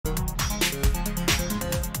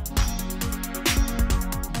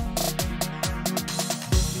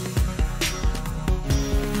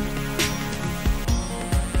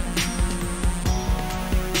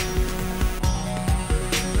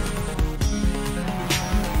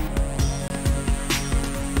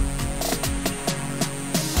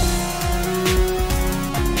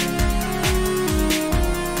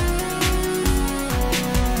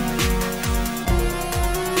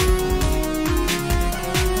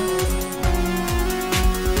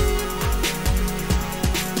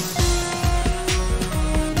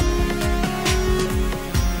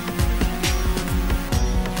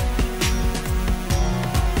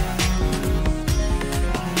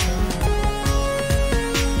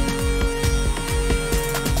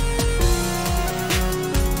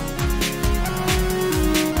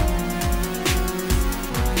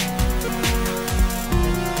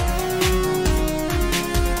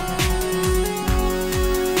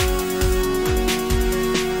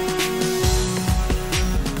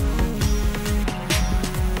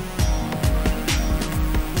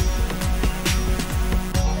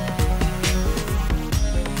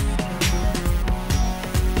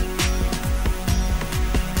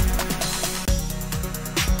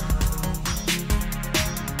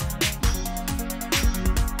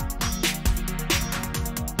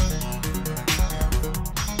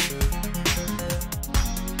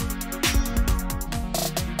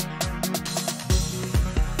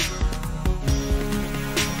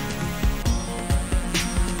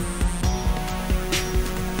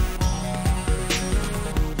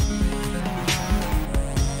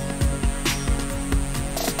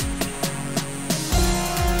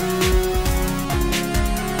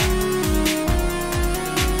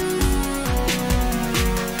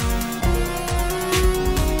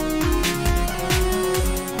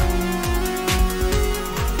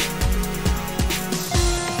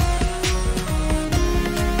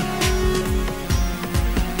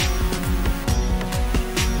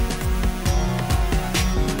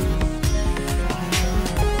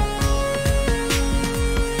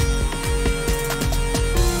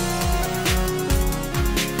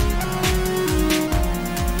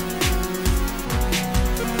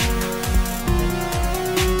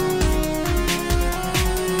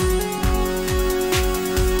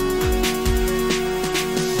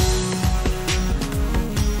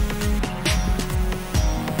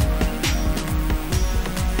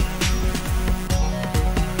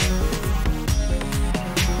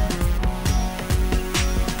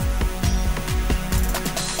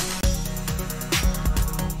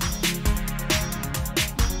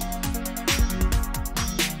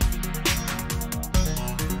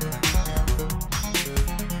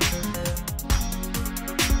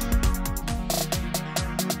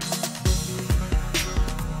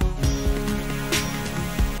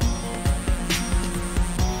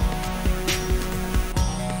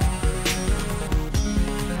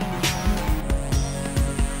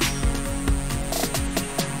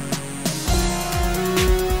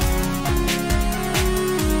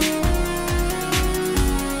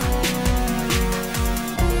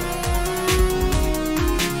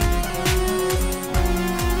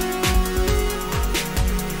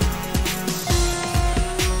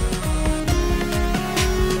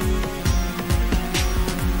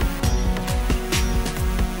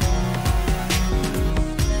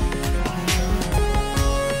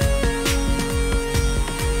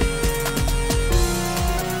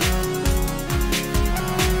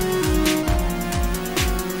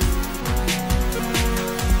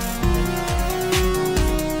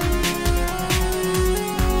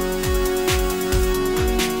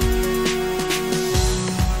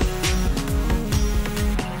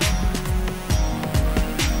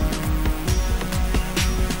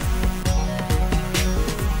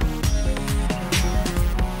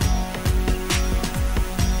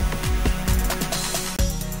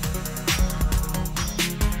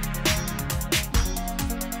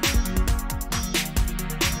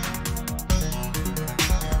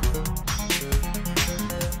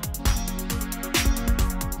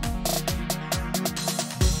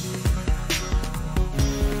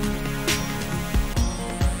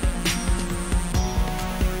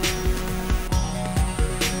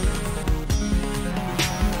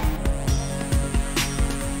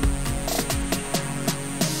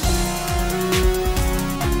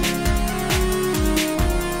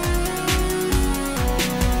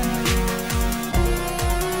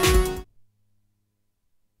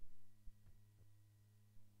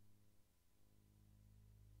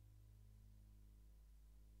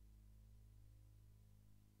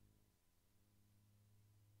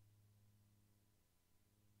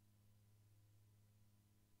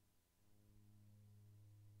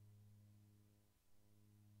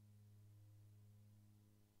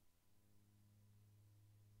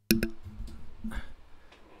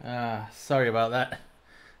Sorry about that.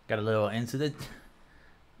 Got a little incident.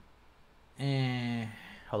 And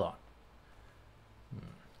hold on.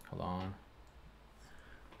 Hold on.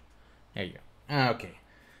 There you go. Okay.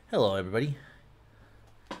 Hello, everybody.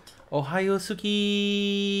 Ohayo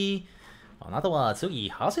Suki. あなたはTsuki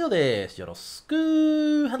Haseo desu.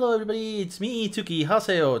 Yoroshiku. Hello, everybody. It's me, Tsuki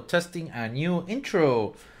Haseo, testing a new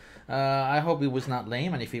intro. I hope it was not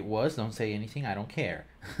lame, and if it was, don't say anything. I don't care.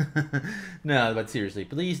 No, but seriously,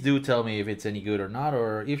 please do tell me if it's any good or not,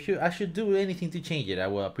 or if I should do anything to change it. I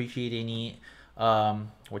will appreciate any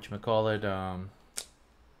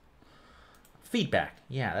feedback.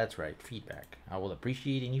 Yeah, that's right, feedback. I will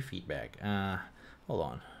appreciate any feedback. Hold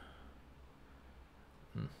on.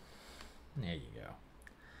 There you go.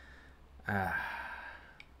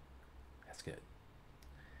 That's good.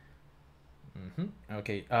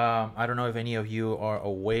 Okay. I don't know if any of you are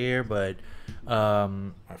aware, but a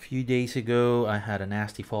few days ago I had a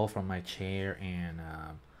nasty fall from my chair, and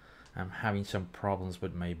I'm having some problems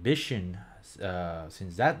with my vision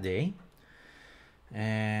since that day,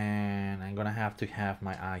 and I'm gonna have to have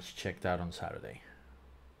my eyes checked out on Saturday,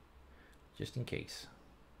 just in case.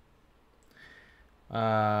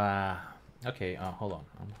 Okay, hold on.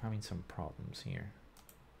 I'm having some problems here.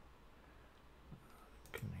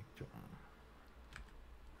 Connect to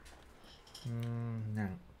no.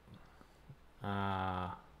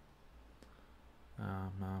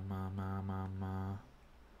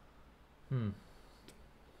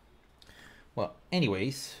 Well,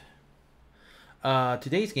 anyways,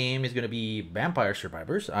 today's game is gonna be Vampire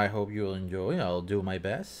Survivors. I hope you'll enjoy. I'll do my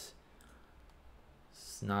best.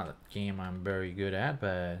 It's not a game I'm very good at,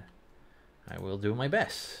 but I will do my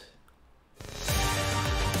best.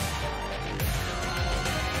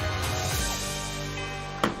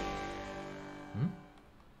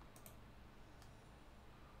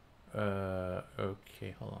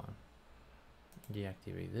 Okay, hold on.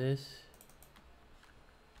 Deactivate this.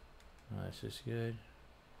 Oh, this is good.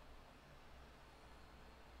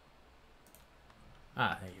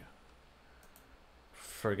 Ah, there you go.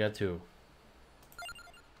 Forgot to.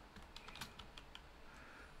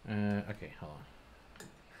 Okay, hold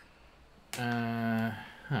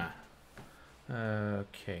on.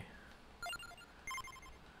 Okay.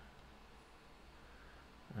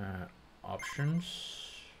 Options.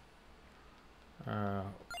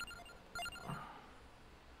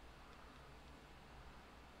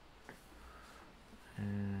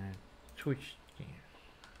 Twitch game.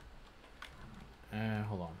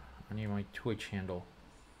 Hold on. I need my Twitch handle.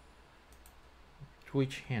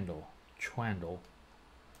 Twitch handle. Chwandle.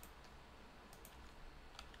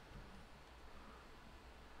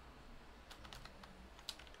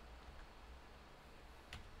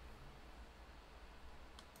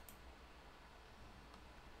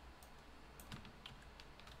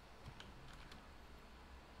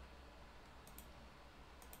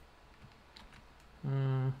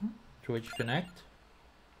 Twitch Connect.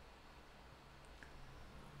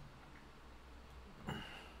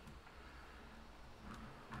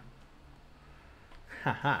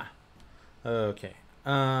 Haha. Okay.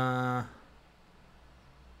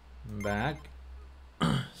 Back.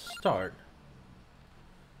 Start.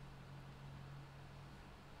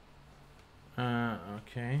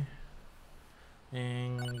 Okay.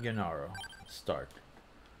 And Gennaro. Start.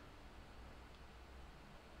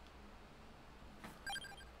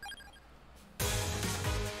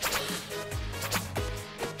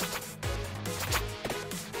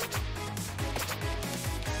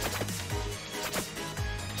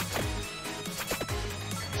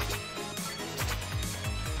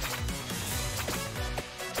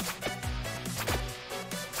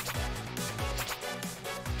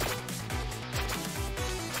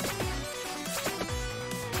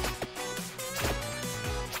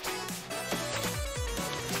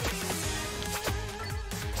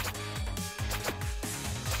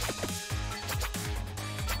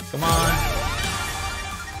 Come on.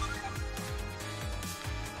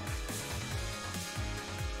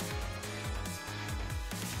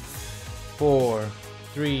 Four,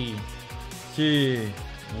 three, two,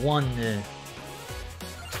 one.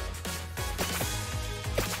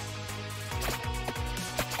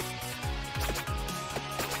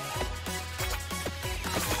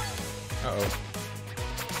 Uh-oh.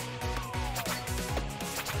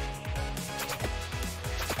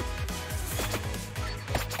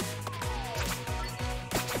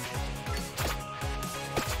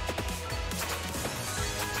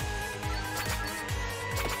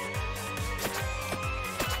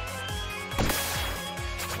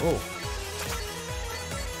 Oh.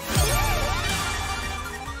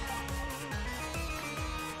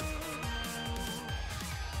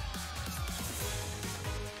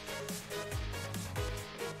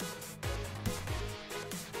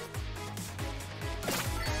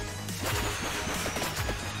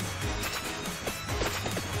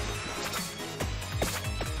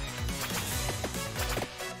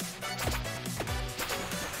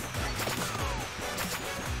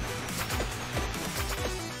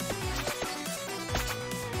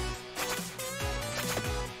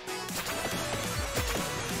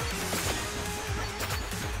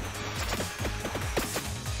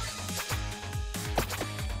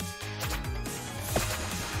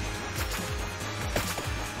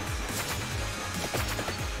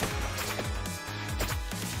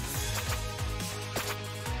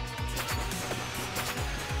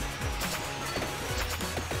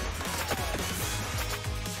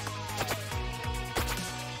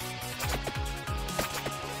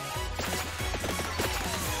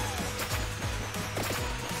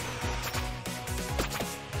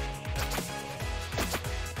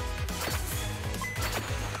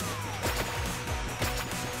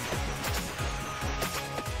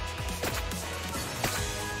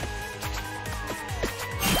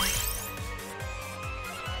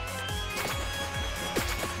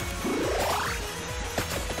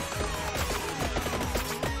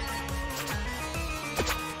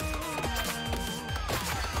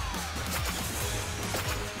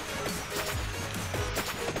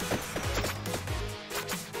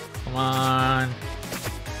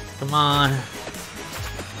 Come on.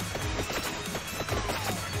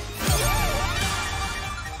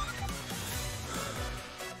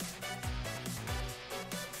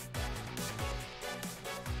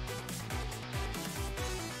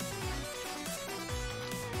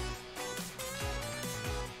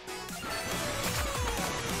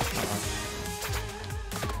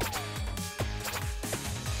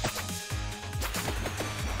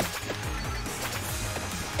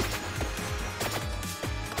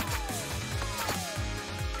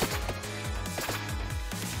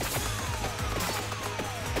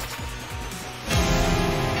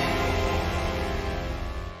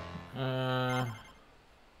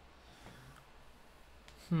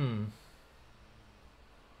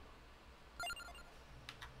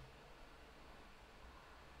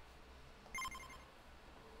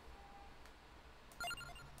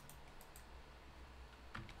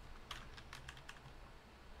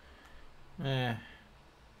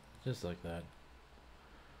 Just like that.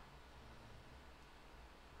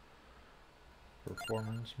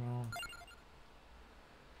 Performance mode.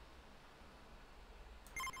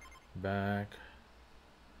 Back.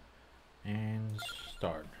 And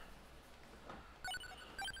start.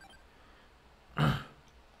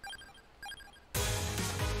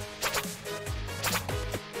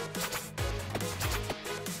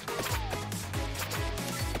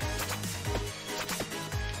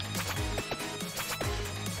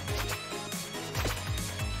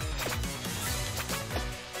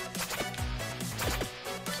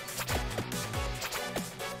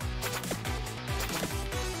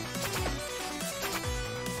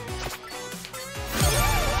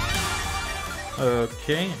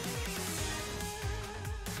 Okay.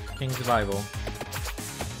 King Survival.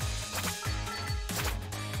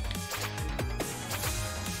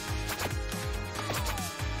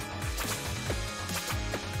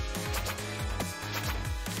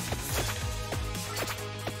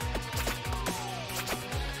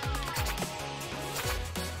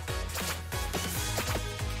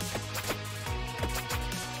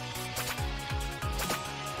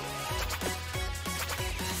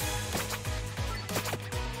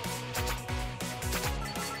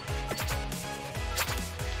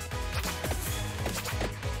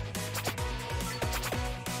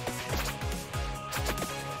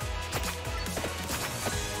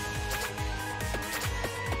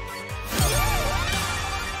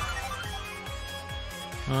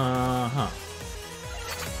 Uh-huh.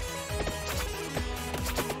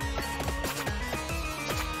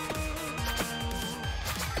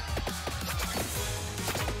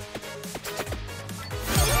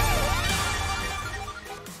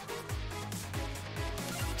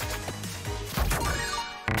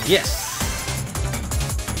 Yes.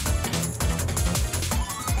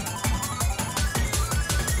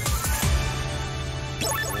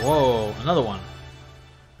 Whoa, another one.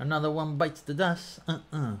 Another one bites the dust.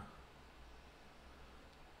 Oh.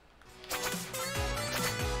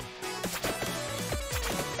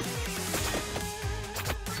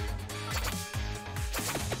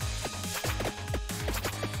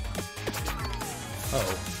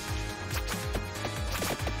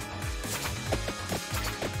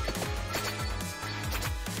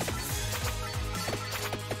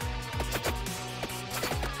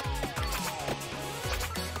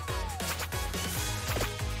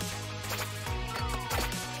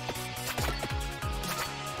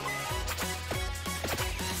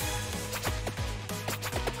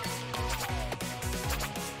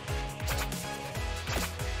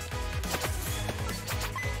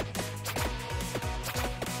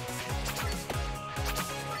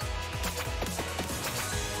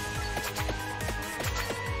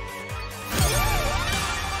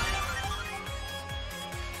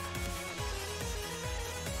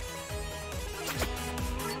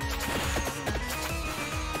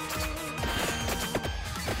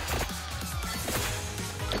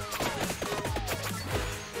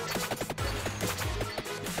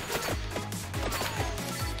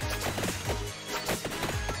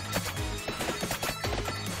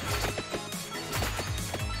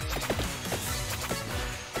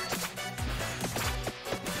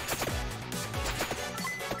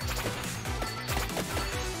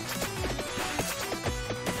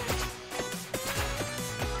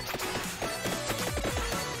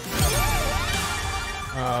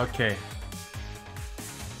 Okay.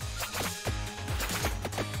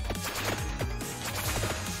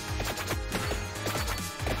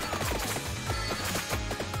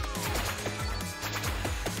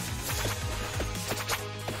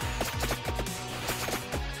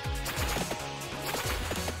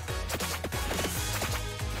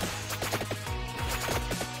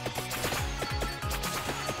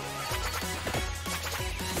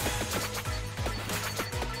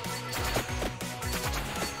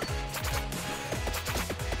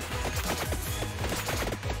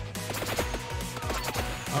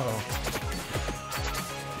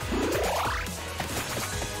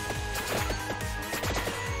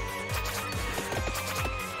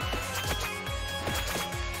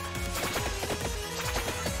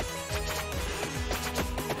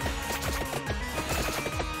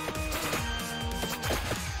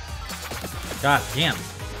 God damn.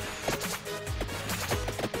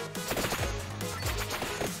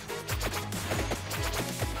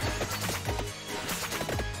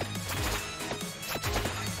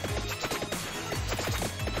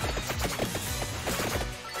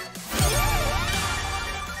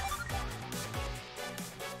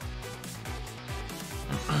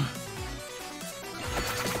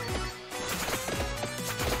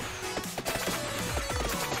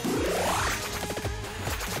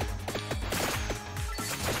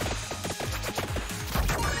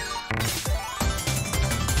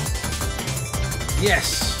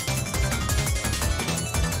 Yes!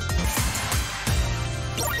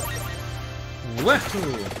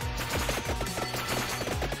 Wahoo!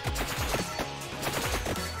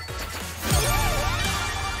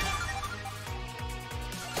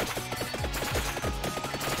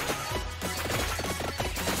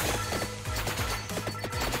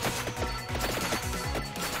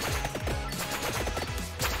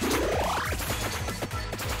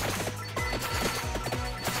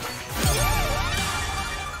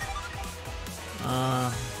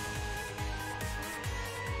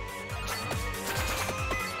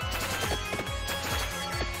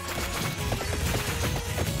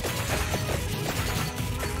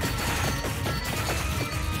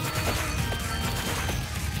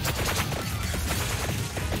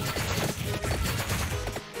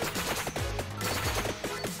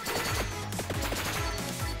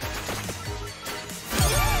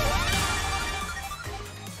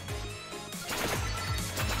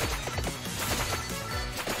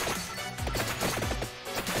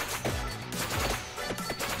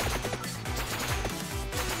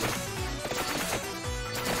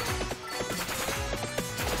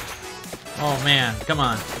 Oh man, come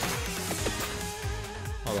on.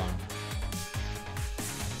 Hold on.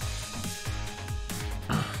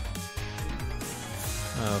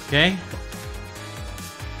 Okay.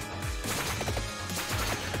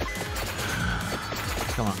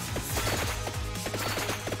 Come on.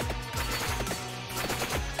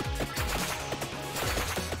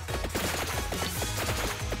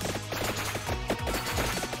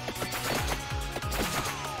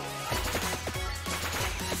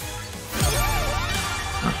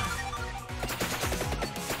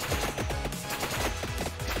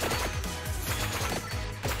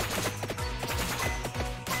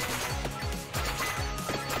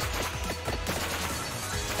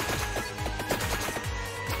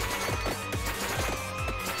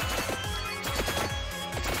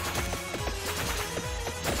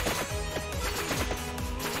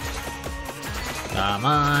 Come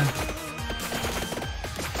on.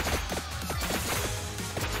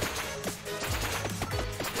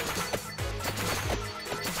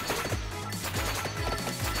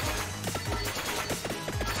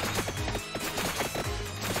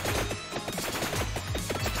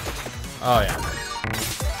 Oh yeah.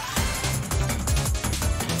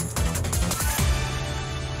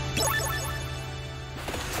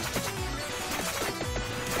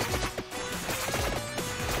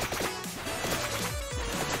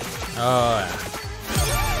 Oh yeah.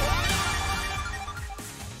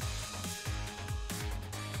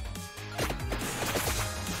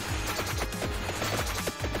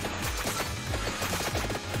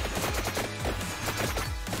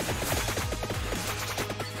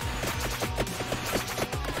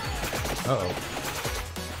 Uh-oh.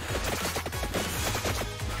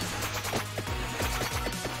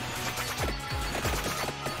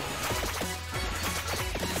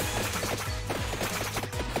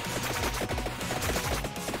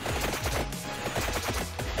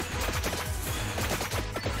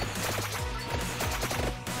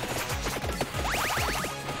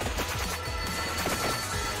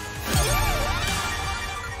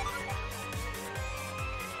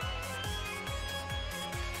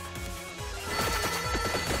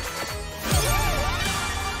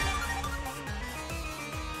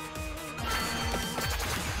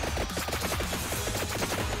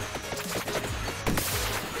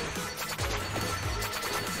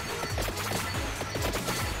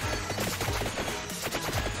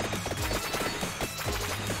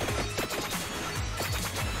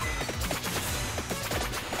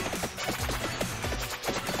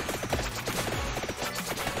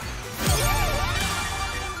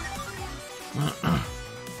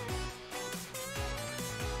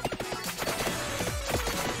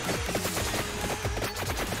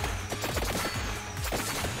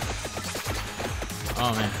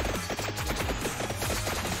 Oh man.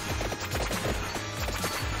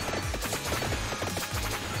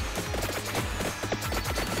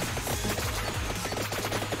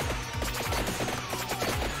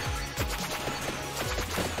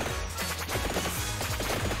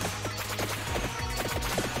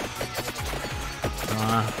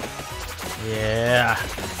 Yeah.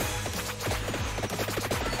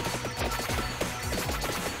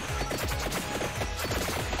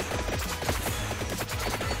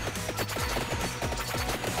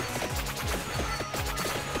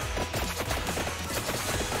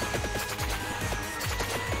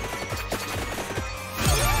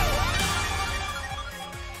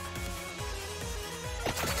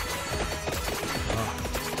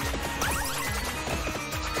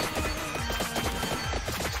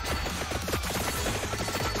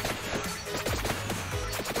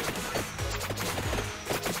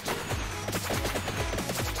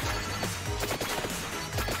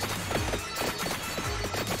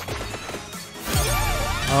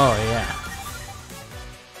 Oh, yeah.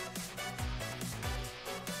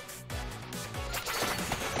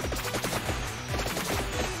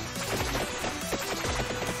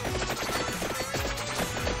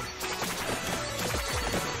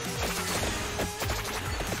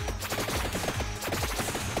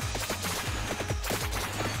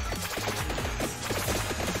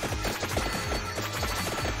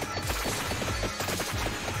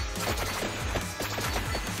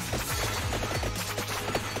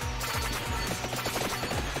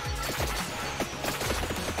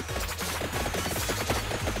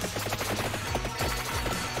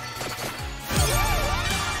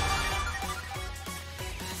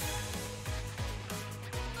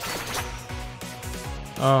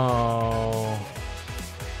 Oh.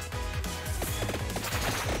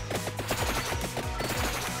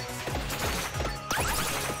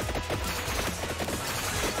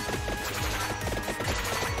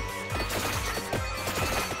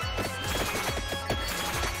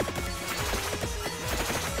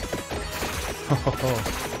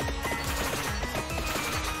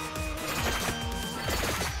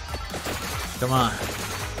 Come on.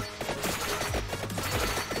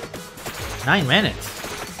 9 minutes.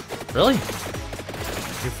 Really? You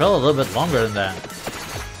felt a little bit longer than that.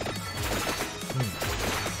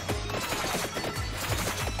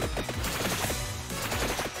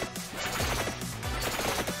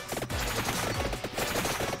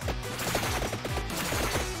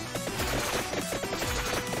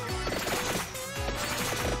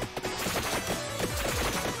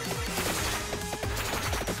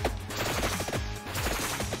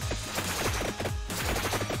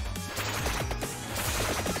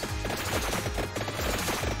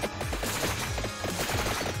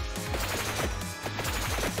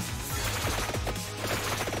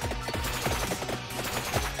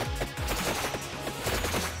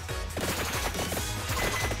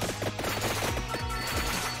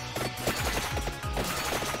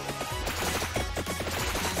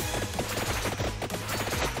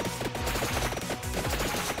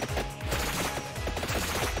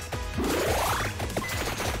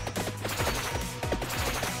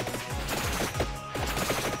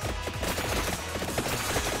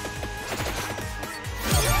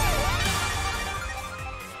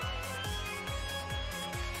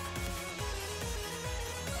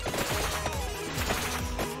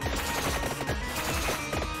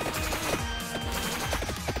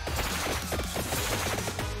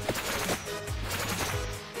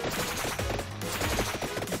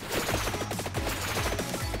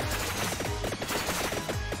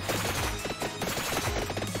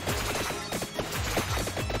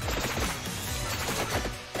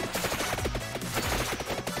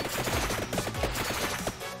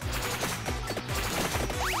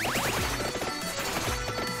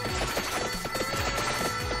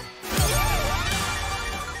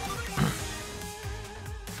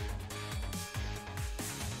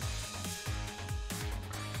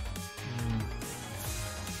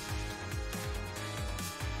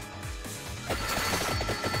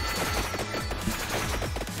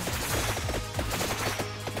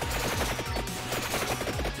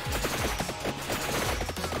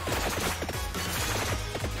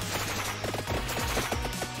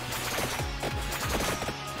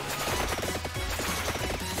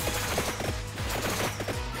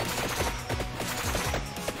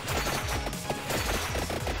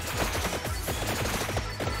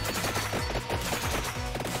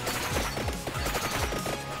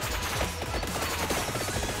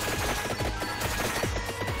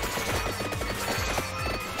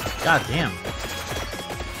 God damn.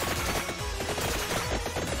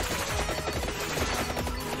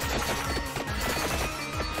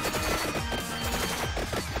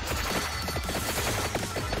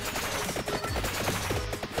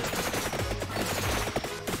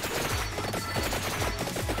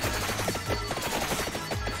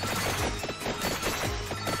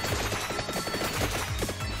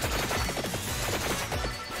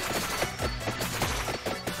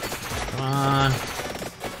 on.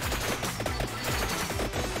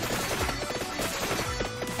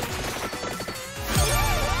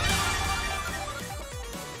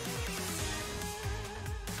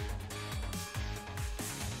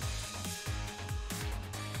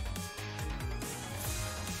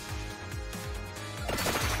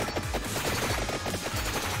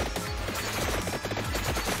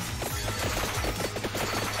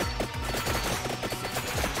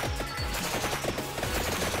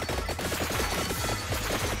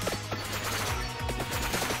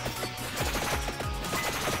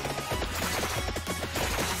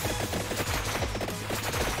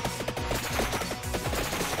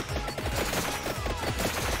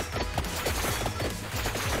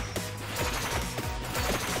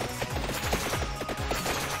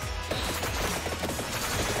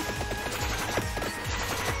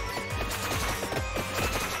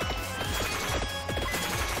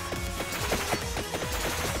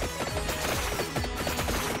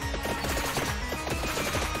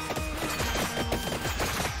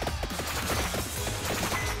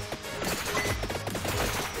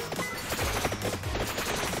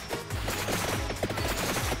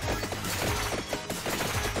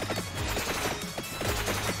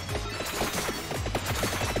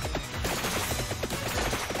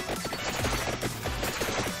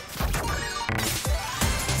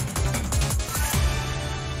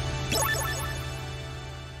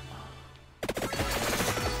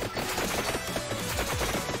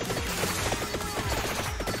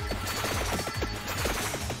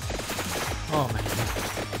 Oh my god.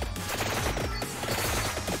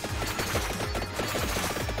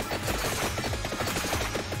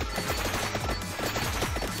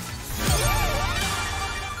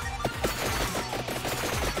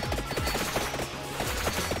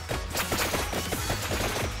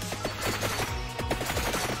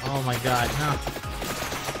 Oh my god, no.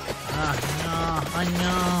 Ah, no. Oh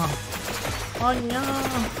no. Oh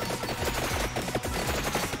no.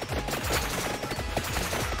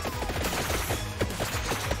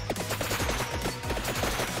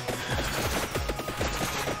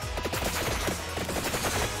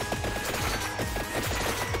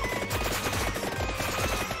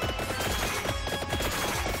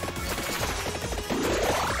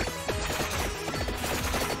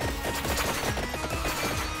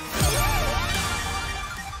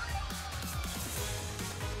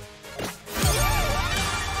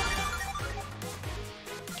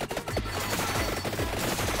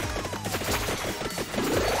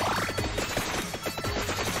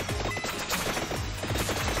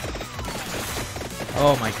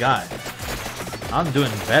 Oh my god. I'm doing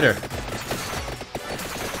better.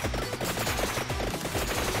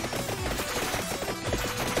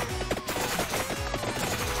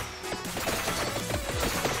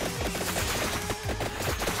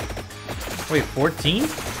 Wait, 14?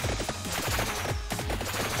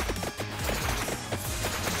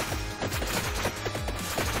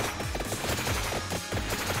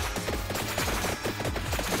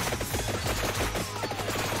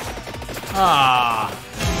 Ah.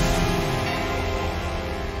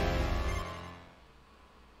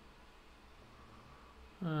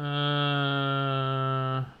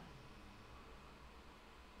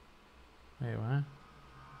 Wait, what?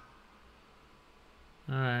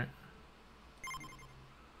 Alright.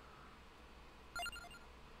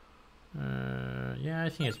 Yeah, I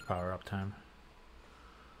think it's power up time.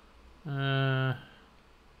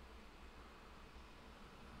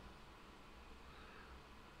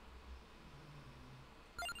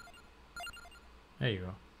 There you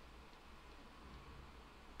go.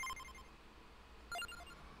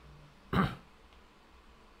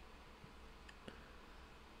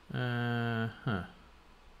 Huh.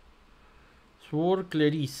 Suor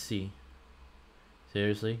Clarissi.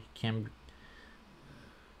 Seriously? Can't...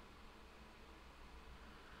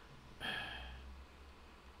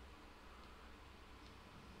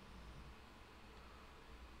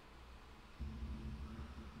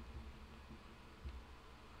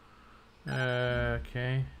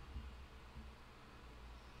 Okay.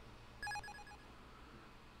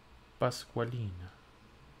 Pasqualina.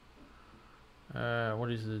 What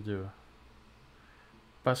does it do?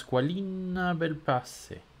 Pasqualina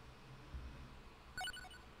Belpasse.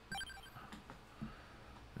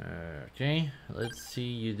 Okay, let's see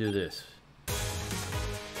you do this.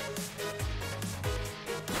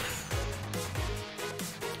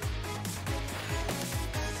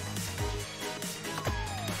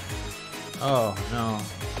 Oh no.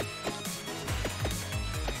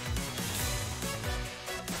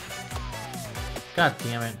 God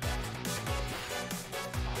damn it.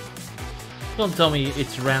 Don't tell me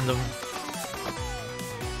it's random.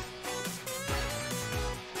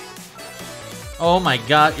 Oh my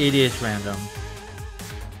god, it is random.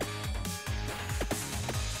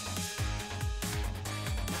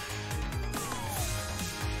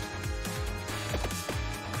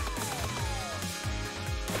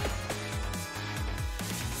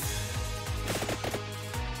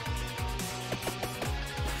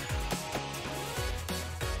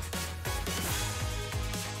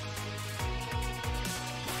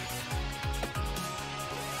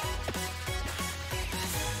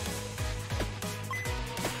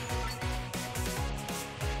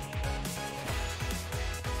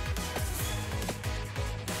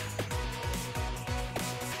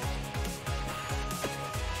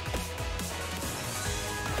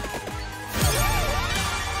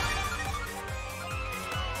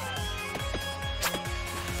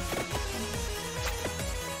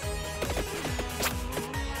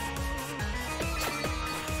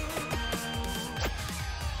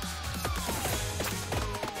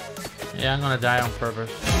 Yeah, I'm gonna die on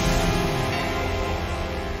purpose.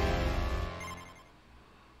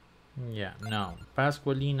 Yeah, no.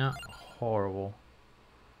 Pasqualina, horrible.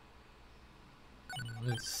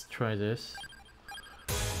 Let's try this.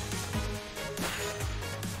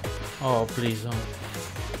 Oh, please don't.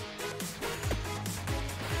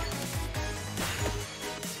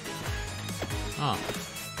 Oh.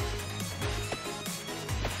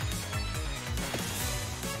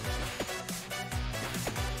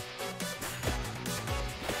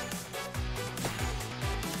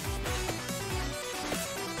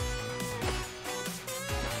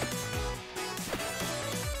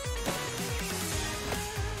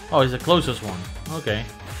 Oh, he's the closest one. Okay.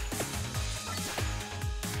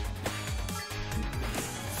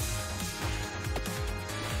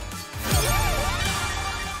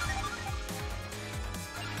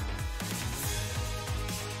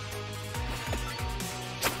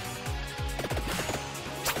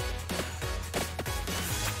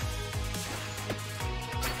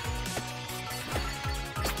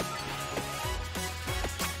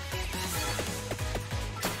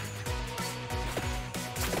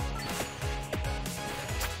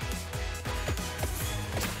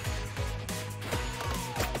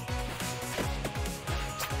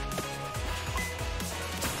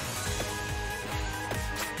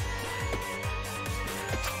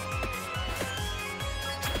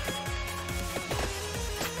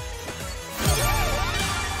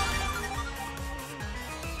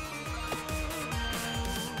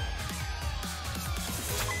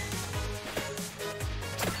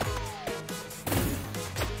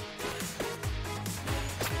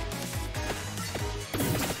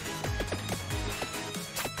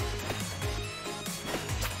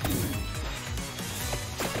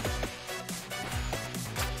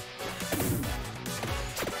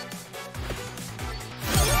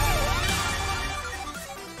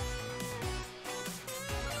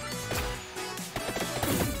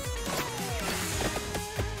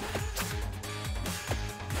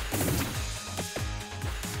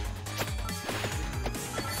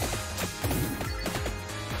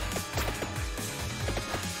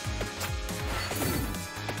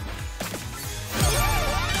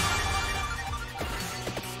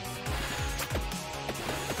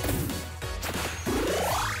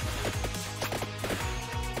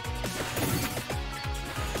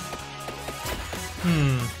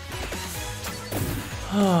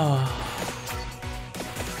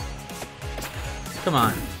 Come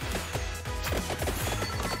on.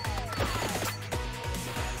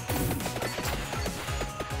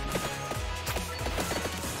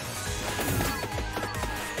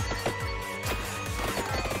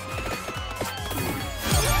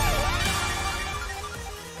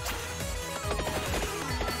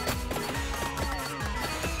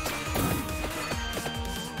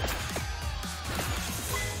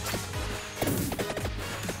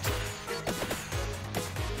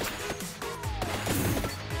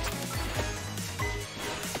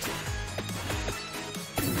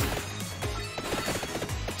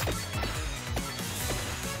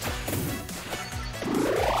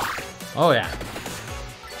 Oh yeah.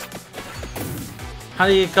 How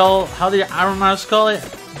do the Iron Mouse call it?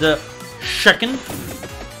 The chicken?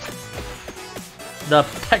 The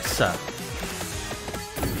Pexa.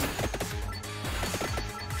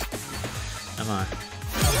 Come on.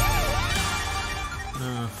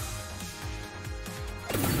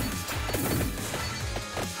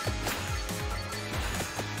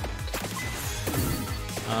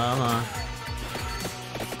 Come on.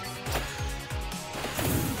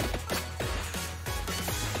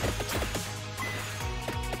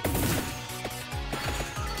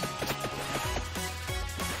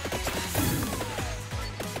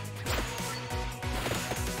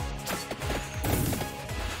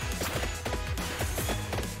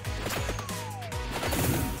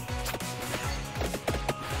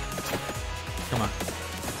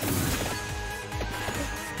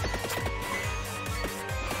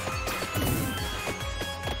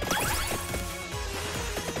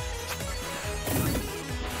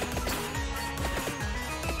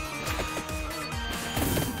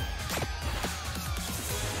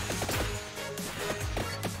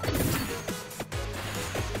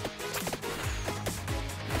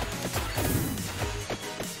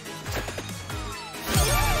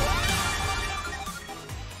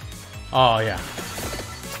 Oh, yeah.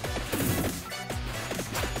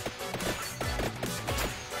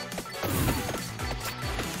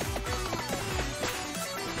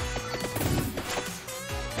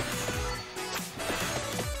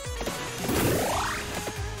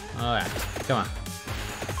 All right, come on.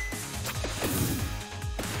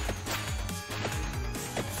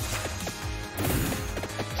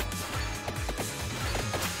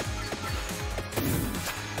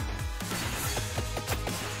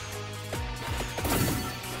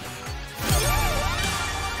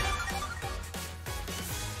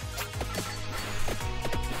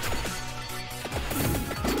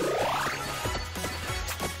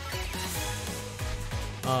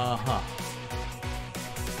 Uh-huh.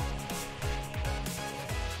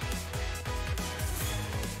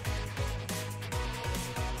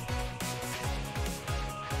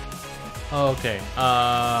 Okay,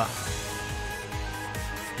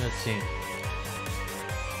 let's see.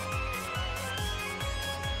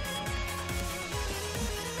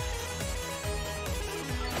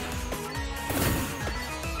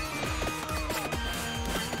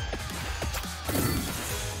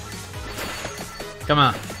 Come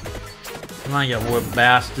on. Come on, you poor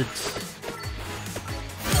bastards.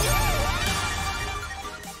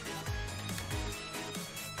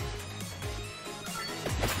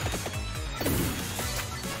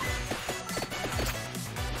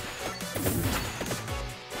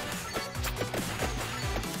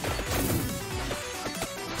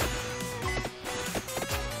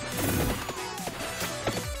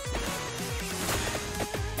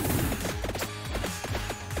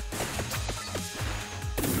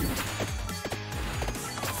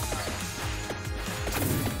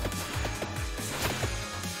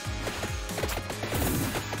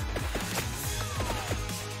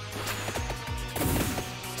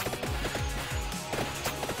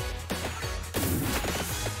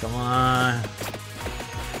 Come on.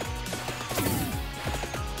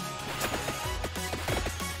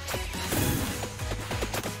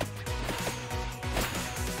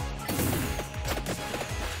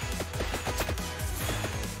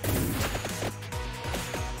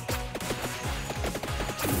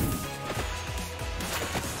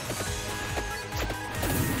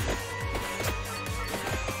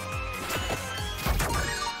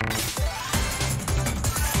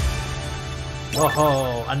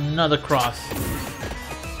 Whoa, another cross.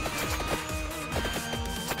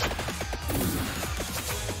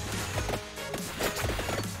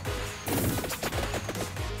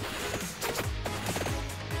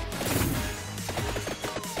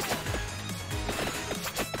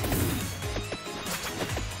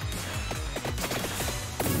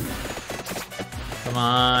 Come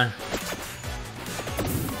on.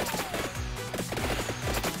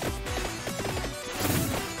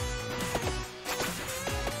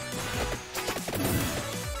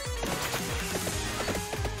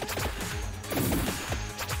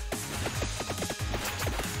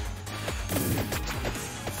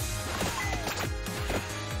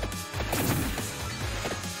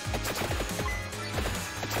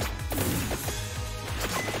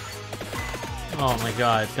 Oh my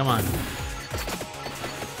god, come on.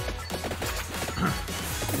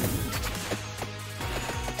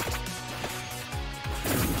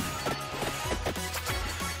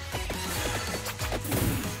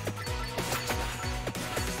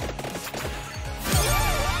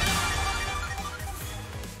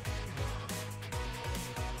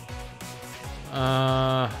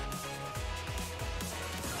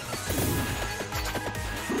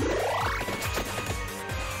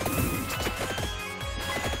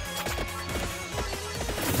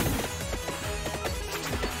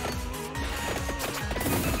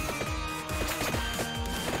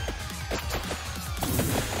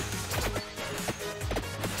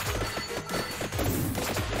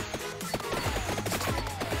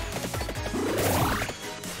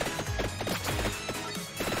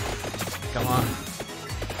 Come on.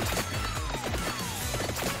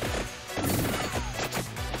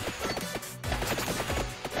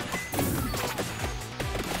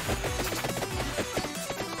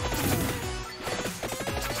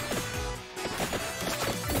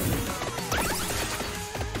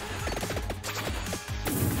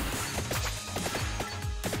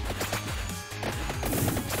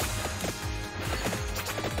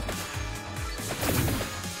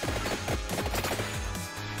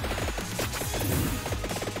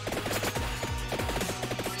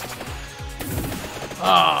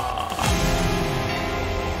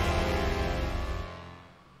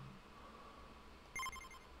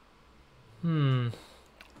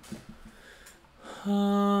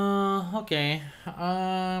 Okay.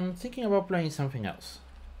 I'm thinking about playing something else.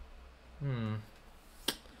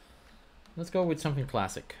 Let's go with something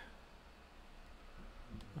classic.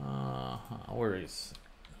 Where is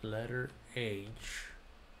letter H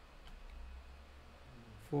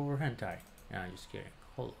for hentai? Yeah, just kidding.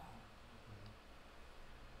 Hold on.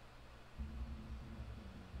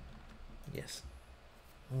 Yes.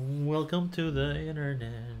 Welcome to the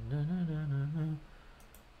internet. Na, na, na, na, na.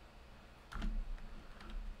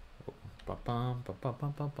 Oh, ba bum ba ba ba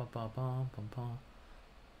ba ba ba ba ba ba.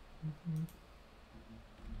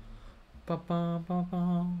 Ba ba ba ba.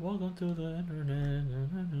 Welcome to the internet. Na,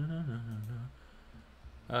 na, na, na, na, na.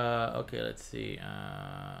 Okay, let's see.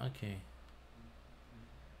 Okay.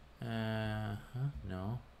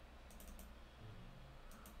 No.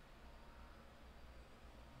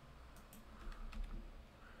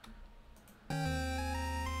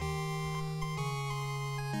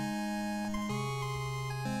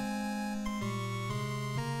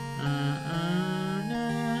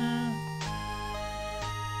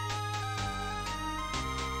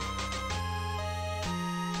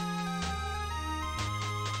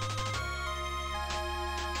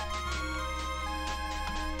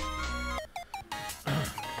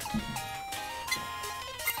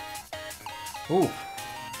 Ooh.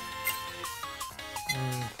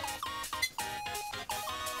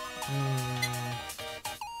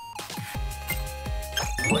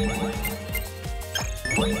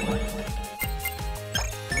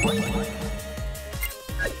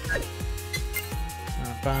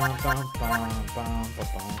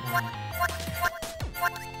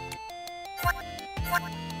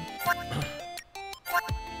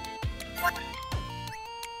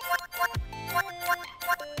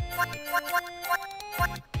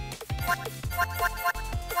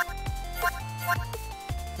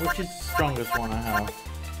 Which is the strongest one I have?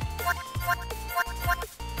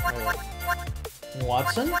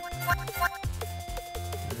 Watson? No.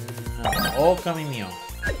 Oh, Camino.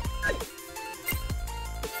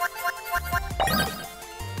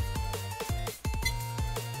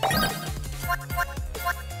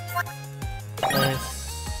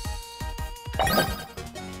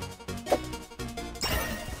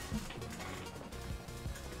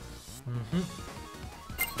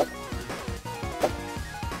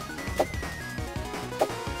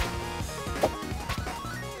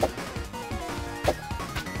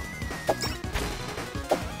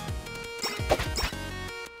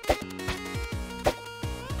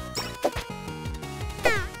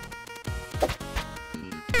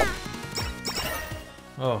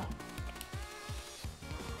 Oh.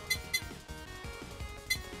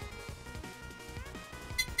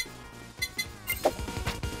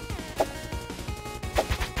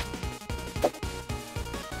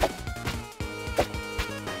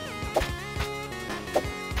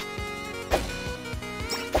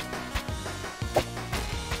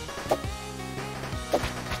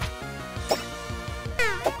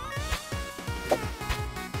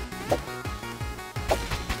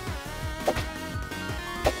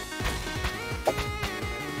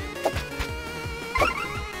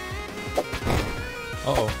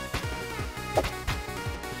 Uh-oh.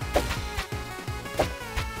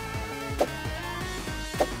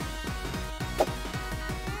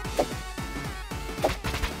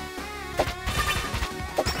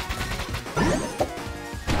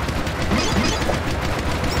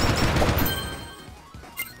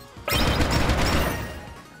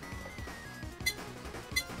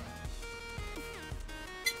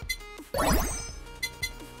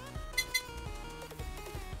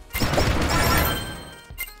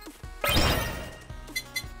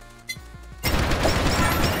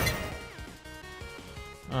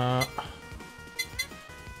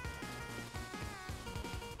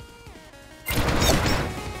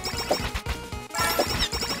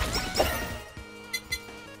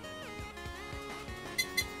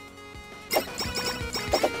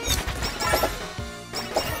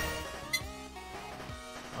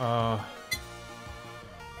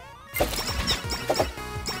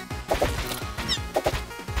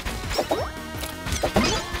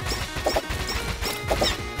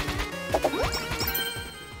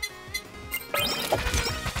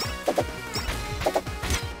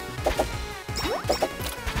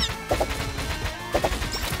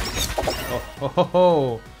 Oh ho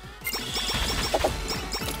ho!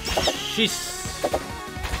 Sheesh!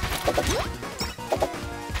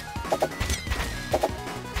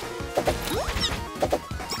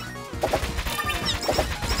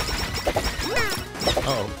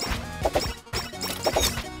 Uh-oh.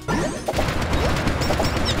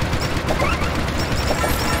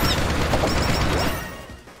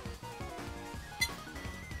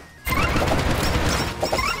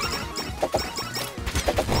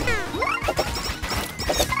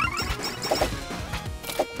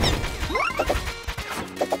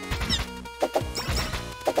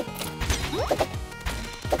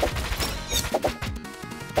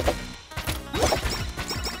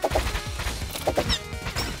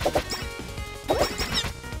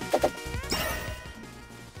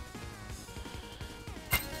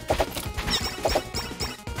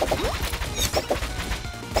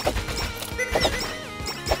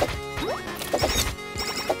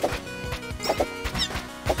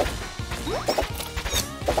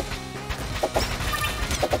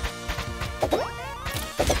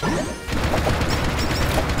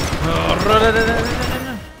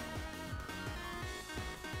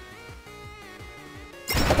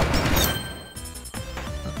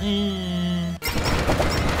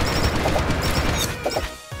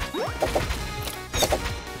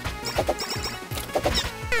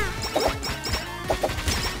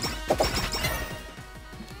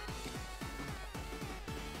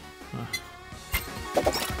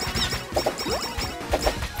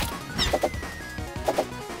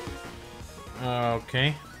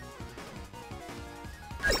 Okay.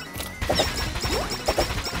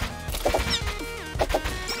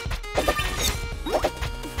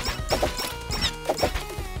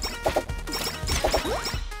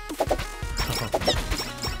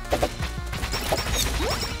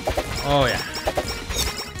 Oh yeah.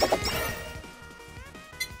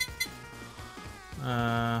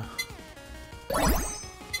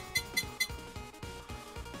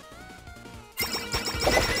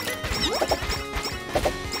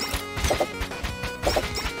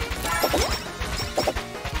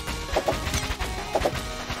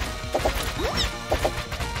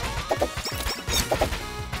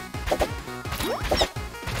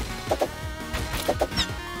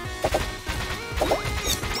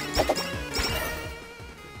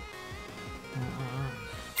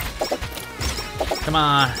 Come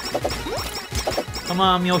on. Come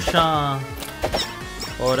on, Myosha.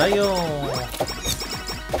 Orayo.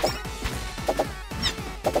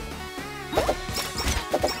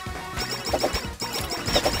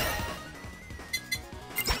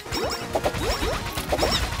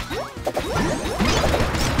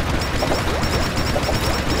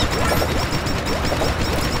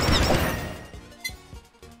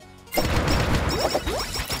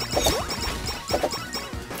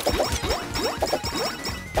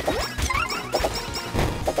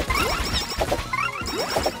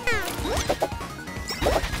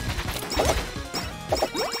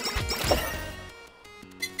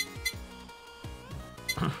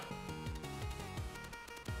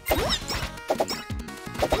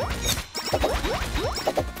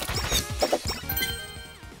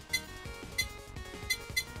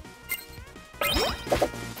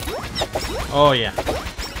 Oh yeah.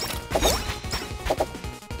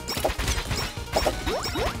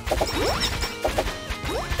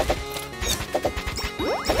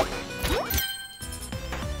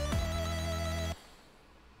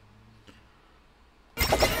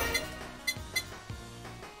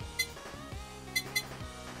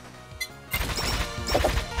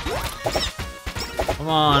 Come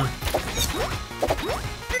on.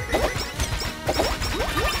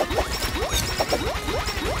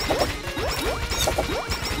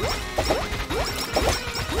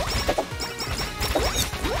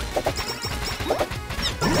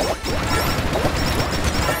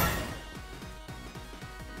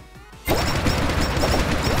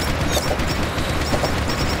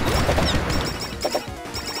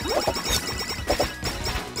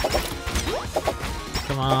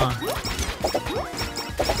 Come on.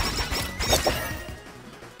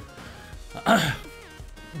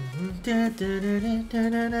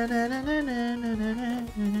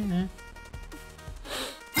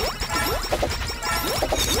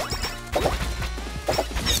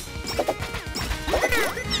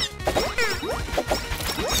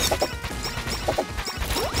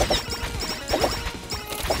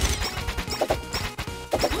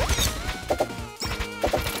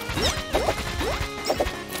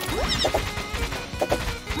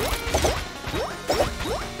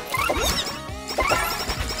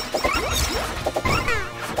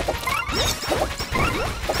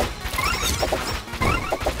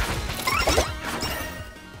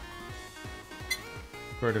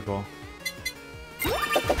 Critical.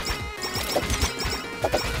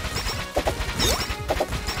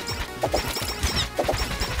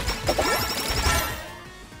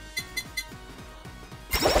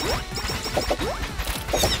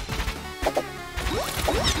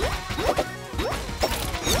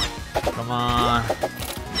 Come on.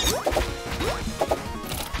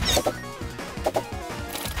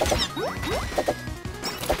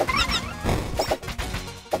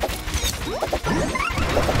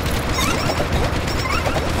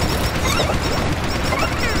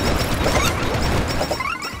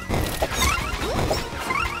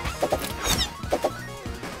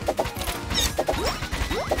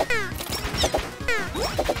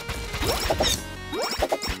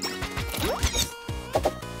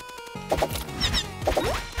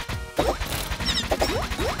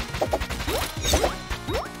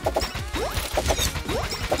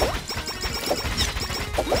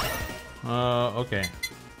 Okay.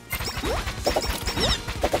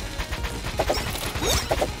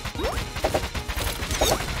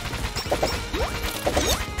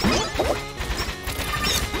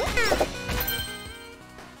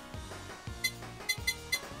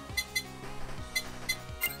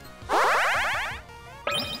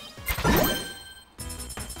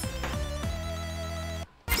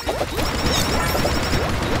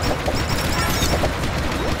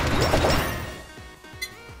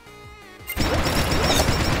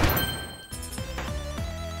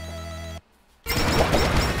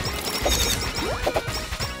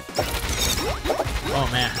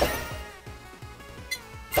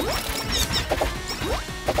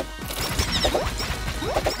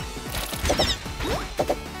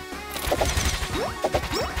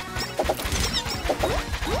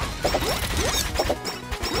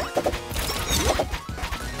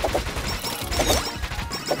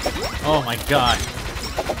 god.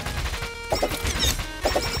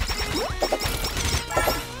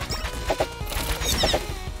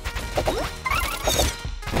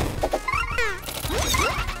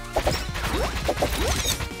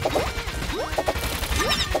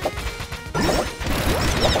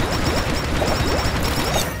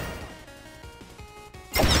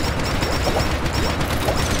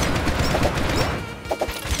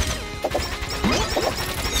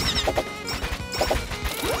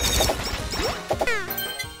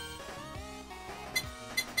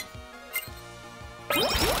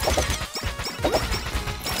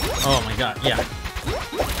 Oh my god, yeah.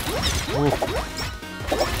 Ooh.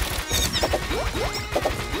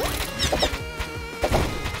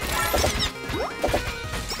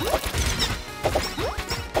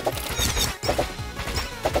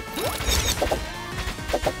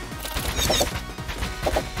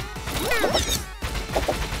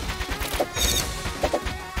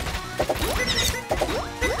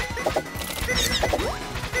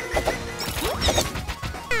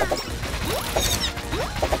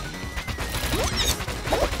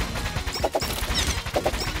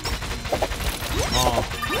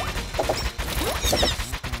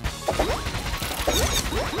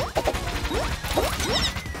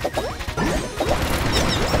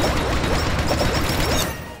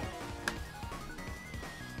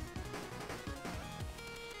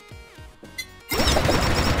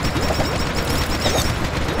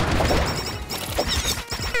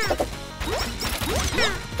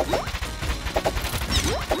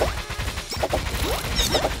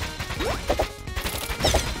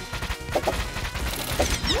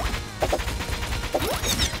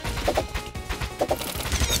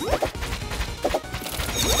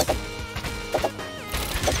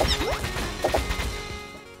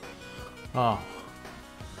 Oh.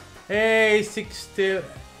 Hey, 6-7,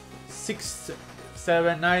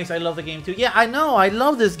 nice. I love the game too. Yeah, I know. I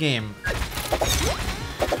love this game.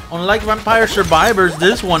 Unlike Vampire Survivors,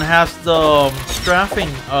 this one has the strafing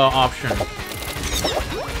option.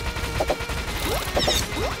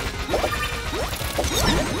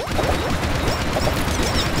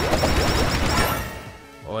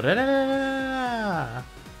 Oh, da -da -da -da -da.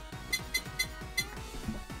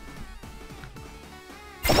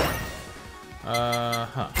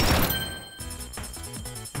 Huh.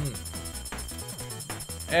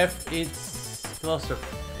 F, it's closer.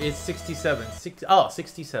 It's 67.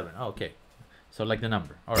 67. Oh, okay. So like the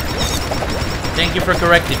number. All right. Thank you for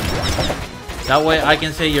correcting me. That way I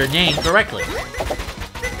can say your name correctly.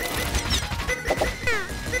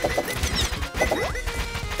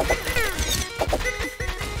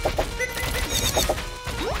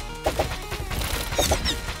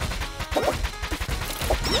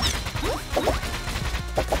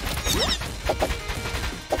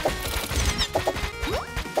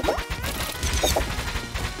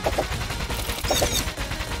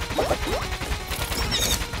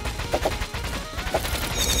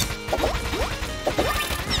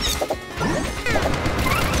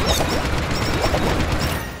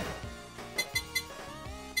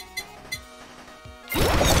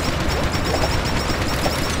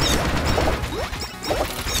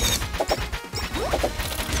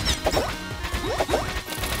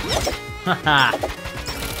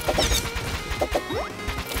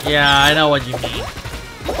 Yeah, I know what you mean.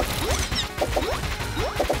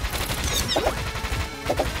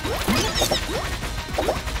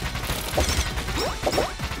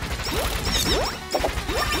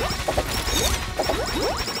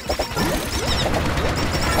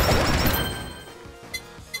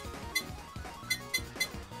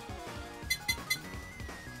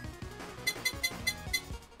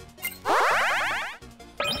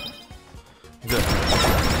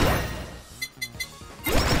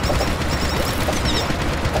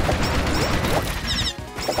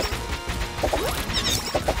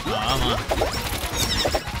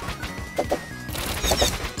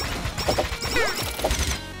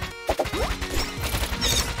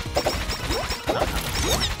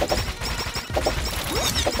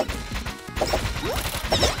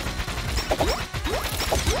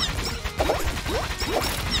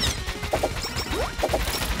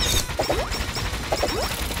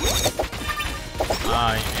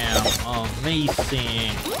 I am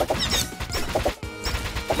amazing.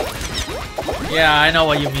 Yeah, I know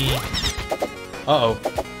what you mean. Uh-oh.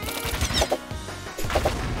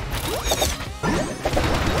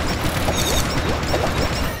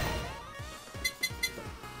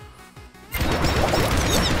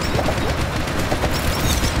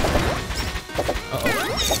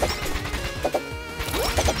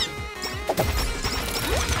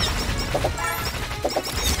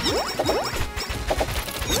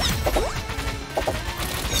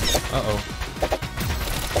 Uh-oh.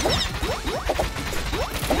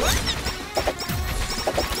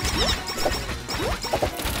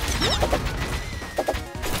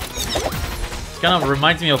 It kind of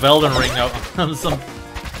reminds me of Elden Ring now.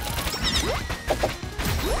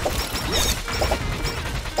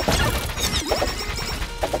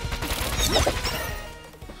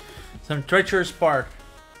 Some treacherous part.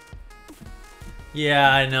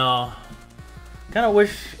 Yeah, I know. Kind of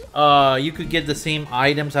wish you could get the same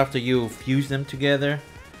items after you fuse them together.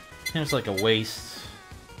 Seems like a waste.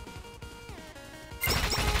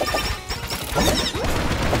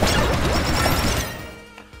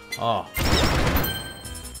 Oh.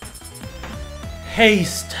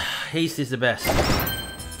 Haste! Haste is the best.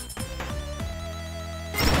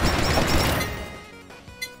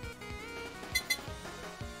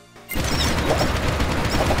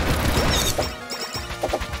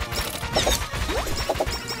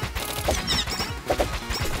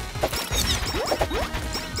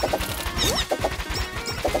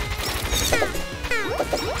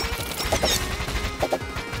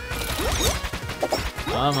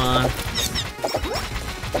 Come on.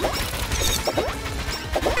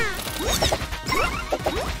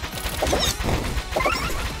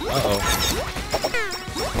 Uh-oh.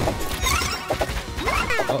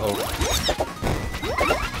 Uh-oh.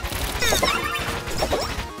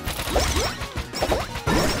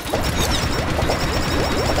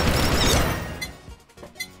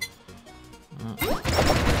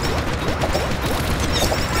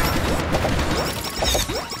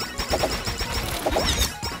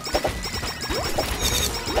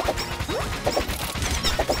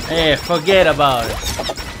 Hey, forget about it.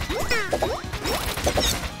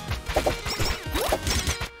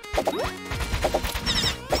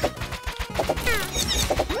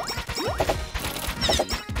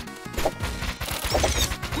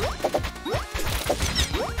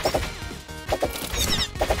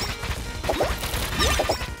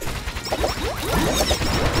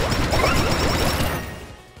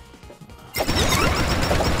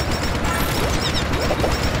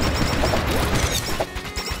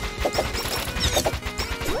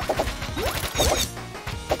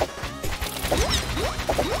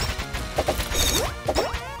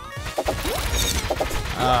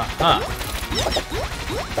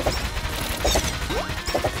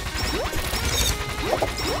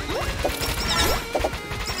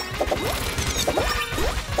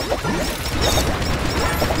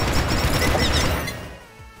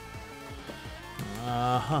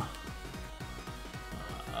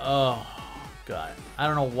 Oh, God. I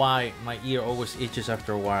don't know why my ear always itches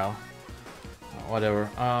after a while. Whatever.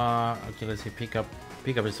 Okay, let's see. Pick up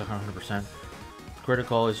is 100%.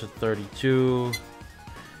 Critical is a 32.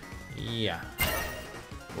 Yeah.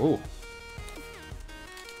 Ooh.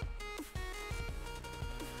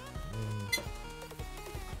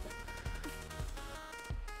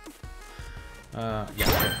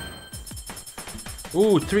 Yeah.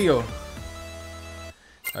 Ooh, trio.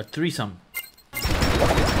 A threesome.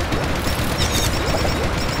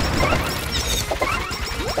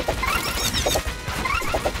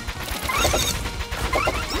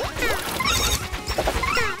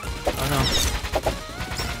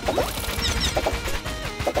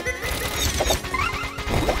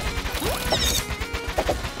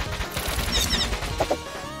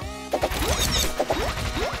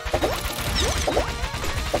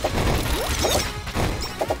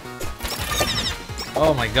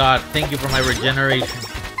 Oh my God, thank you for my regeneration.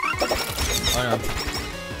 Oh no.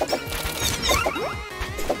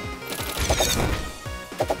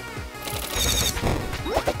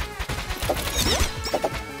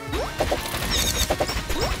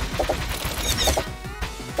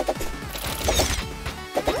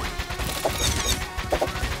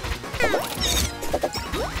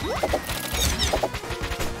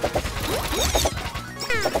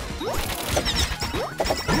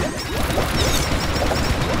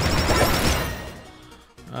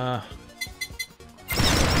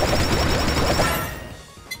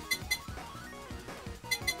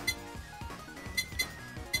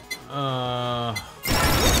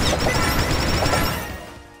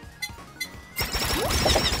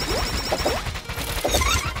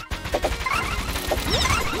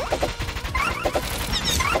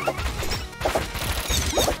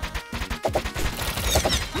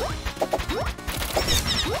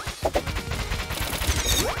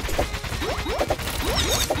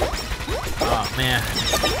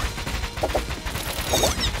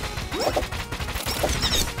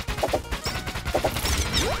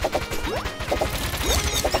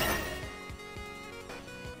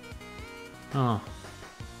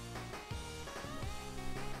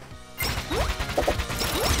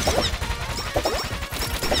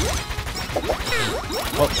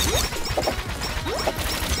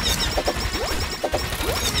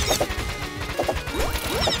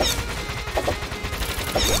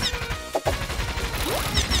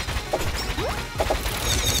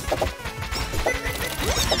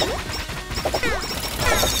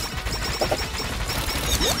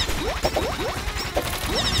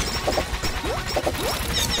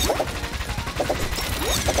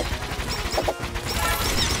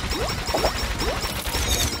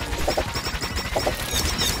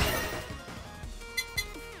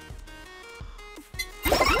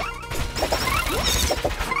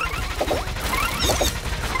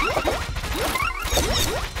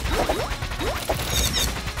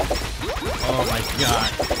 Oh my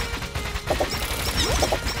god.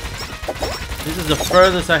 This is the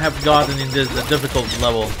furthest I have gotten in this difficult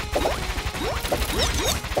level.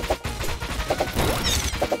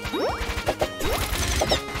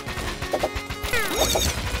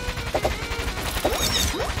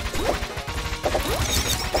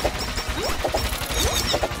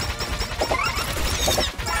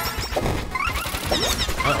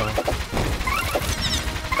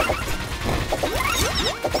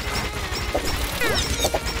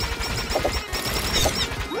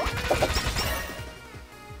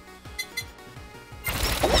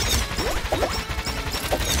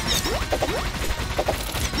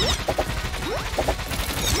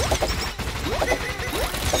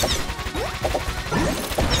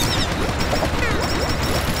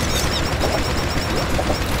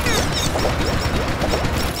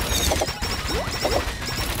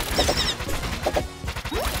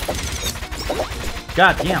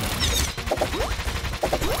 God damn.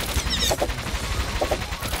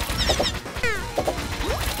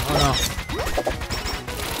 Oh no.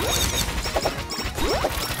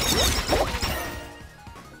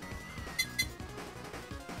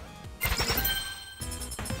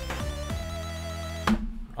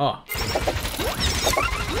 Oh.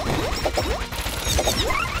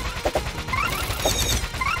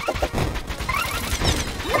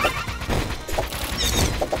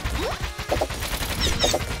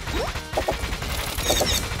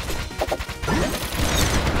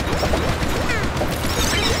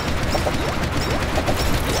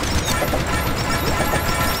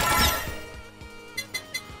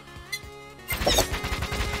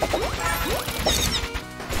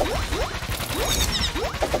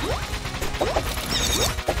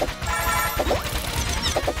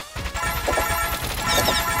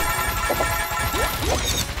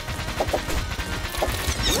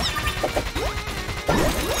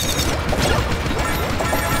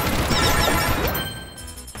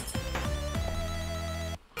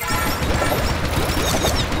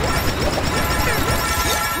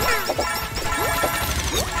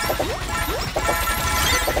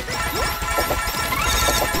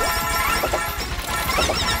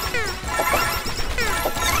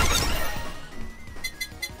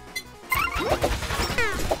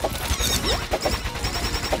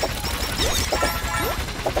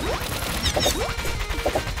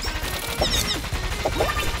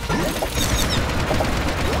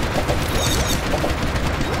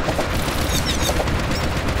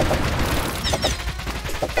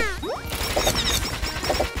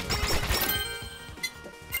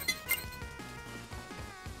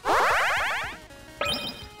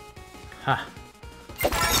 Ha.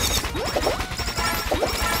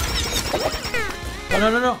 Oh,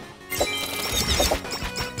 no, no, no.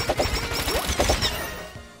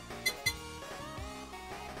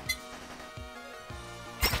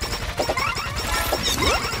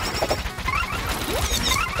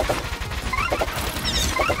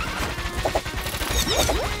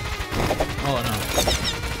 Oh, no.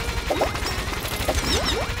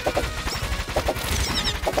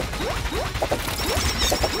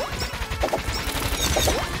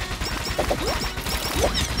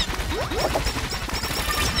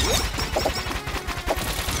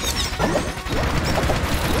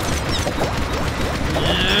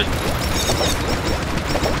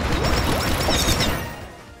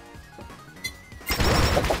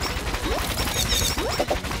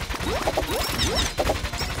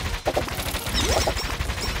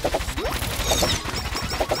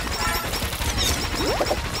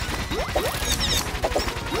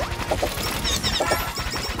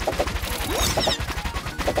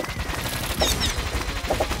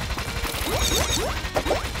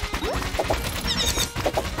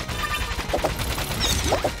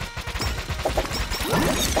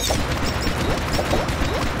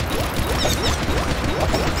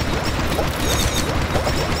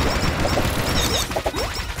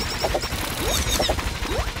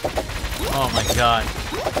 Oh my god.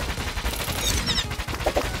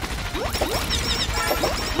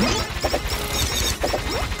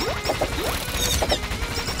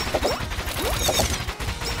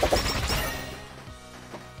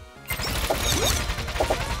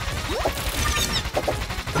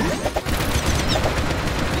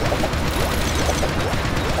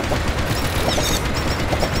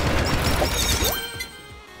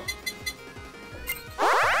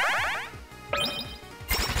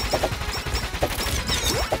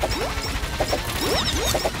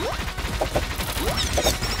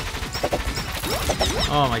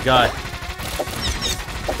 Oh my god.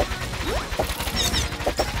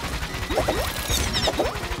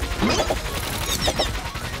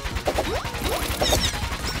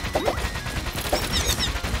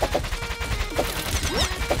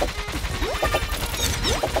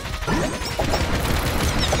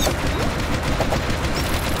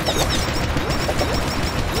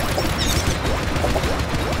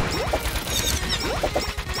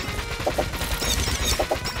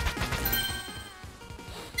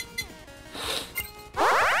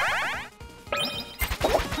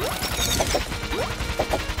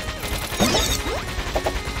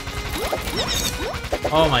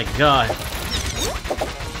 Oh my god.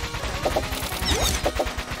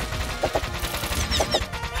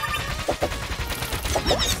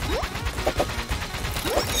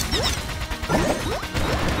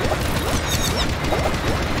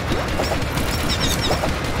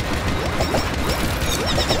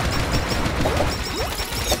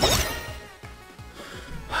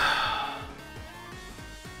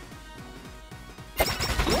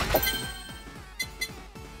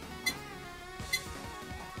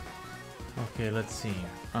 Okay, let's see.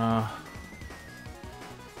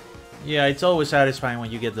 Yeah, it's always satisfying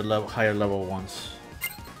when you get the higher level ones.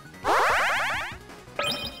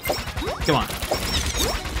 Come on.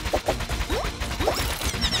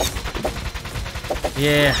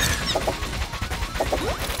 Yeah.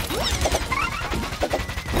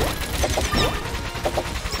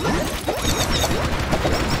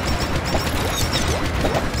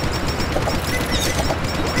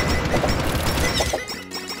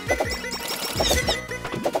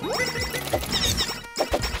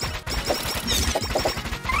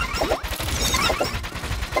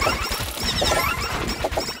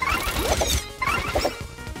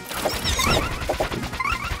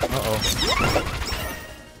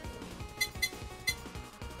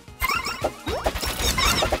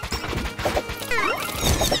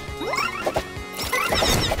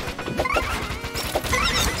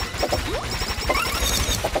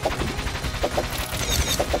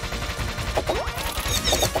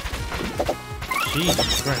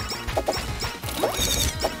 Jesus Christ.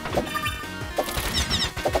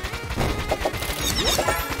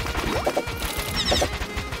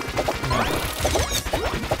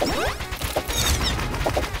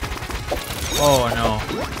 Oh no.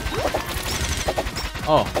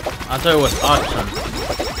 Oh, I thought it was auction.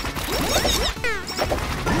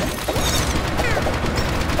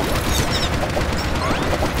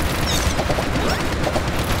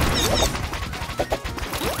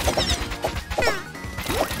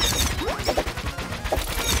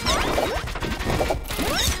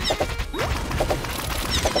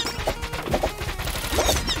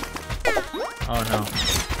 Oh no.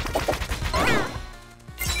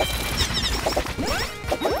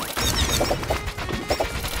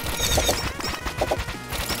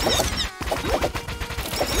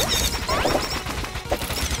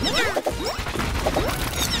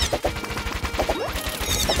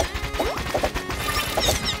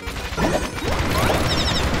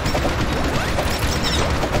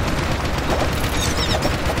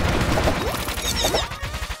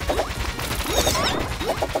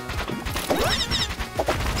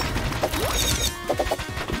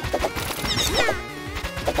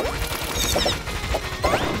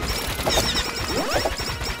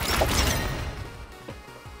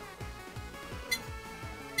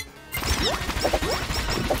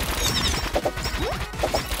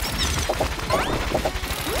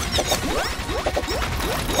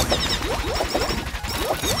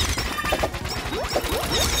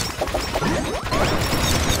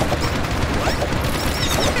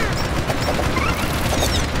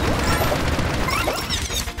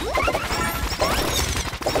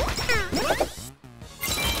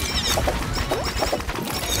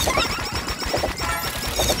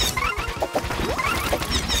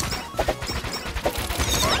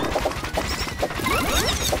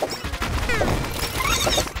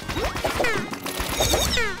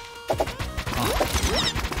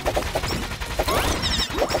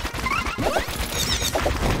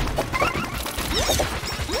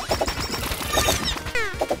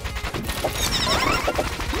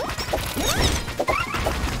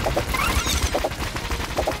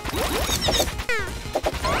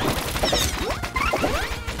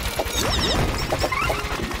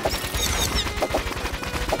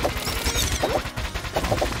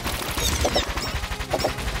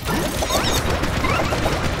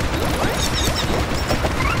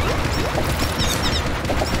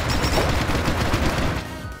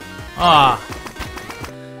 Ah.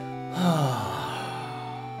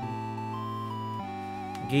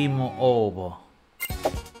 Game over.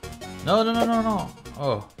 No, no, no, no, no.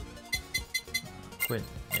 Oh. Quit.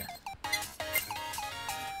 Yeah.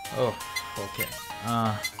 Oh, okay.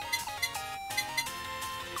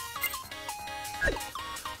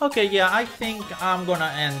 Okay, yeah, I think I'm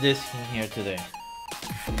gonna end this in here today.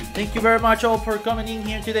 Thank you very much all for coming in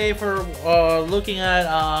here today, for looking at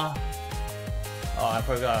oh, I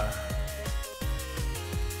forgot.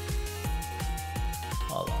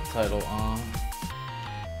 Hold on, title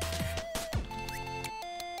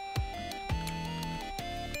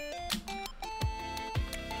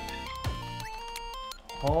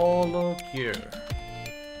holocure.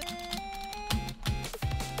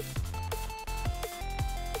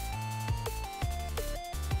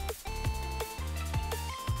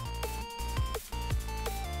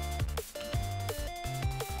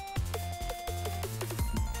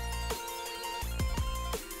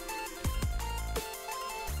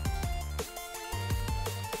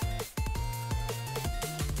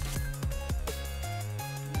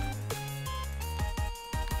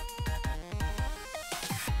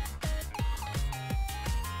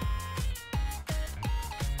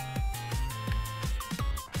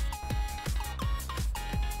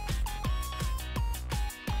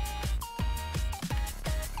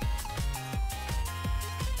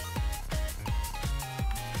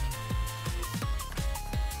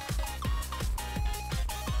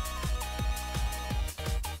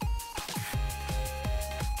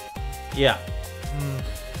 Yeah.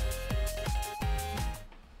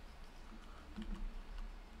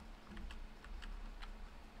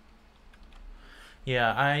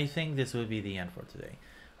 Yeah, I think this will be the end for today.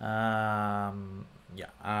 Yeah,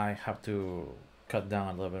 I have to cut down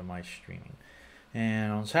a little bit of my streaming.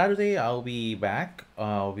 And on Saturday, I'll be back.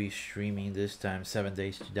 I'll be streaming this time 7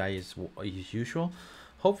 days to die is usual.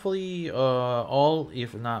 Hopefully, all,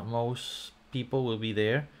 if not most, people will be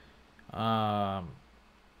there. Um,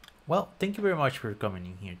 well, thank you very much for coming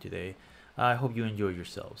in here today. I hope you enjoy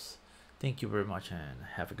yourselves. Thank you very much and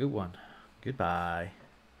have a good one. Goodbye.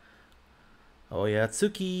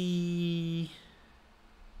 Oyatsuki!